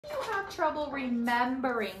trouble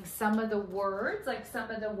remembering some of the words, like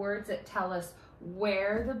some of the words that tell us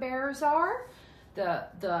where the bears are, the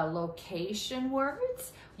location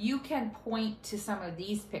words, you can point to some of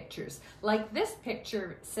these pictures. Like this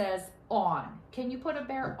picture says on. Can you put a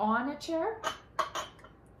bear on a chair?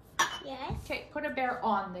 Yes. Okay, put a bear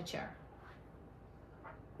on the chair.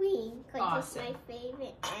 Green, because Awesome. it's my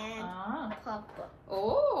favorite, and purple.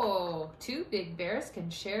 Oh, two big bears can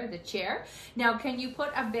share the chair. Now, can you put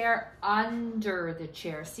a bear under the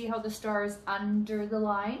chair? See how the star is under the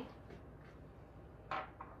line?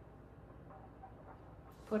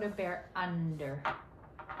 Put a bear under.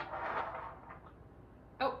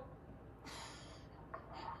 Oh.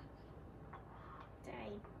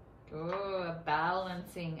 Oh, a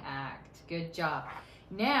balancing act. Good job.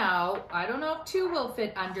 Now, I don't know if two will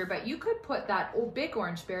fit under, but you could put that big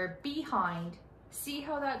orange bear behind. See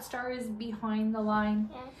how that star is behind the line?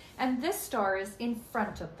 Yes. And this star is in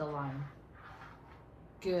front of the line.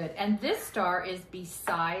 Good. And this star is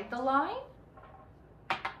beside the line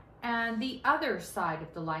and the other side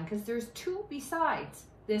of the line, because there's two besides.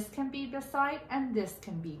 This can be beside and this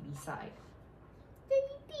can be beside.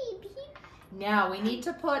 Now we need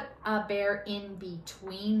to put a bear in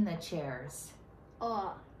between the chairs.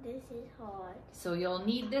 Oh, this is hard. So you'll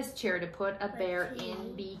need this chair to put a bear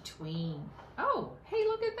in between. Oh, hey,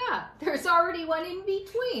 look at that. There's already one in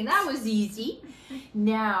between. That was easy.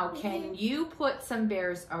 Now, can you put some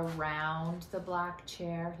bears around the black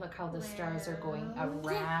chair? Look how the stars are going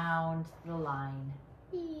around the line.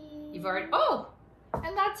 You've already, oh,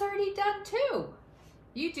 and that's already done too.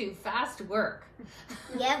 You do fast work.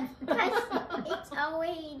 Yep, because it's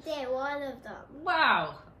already there, one of them.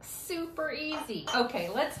 Wow, super easy. Okay,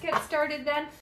 let's get started then.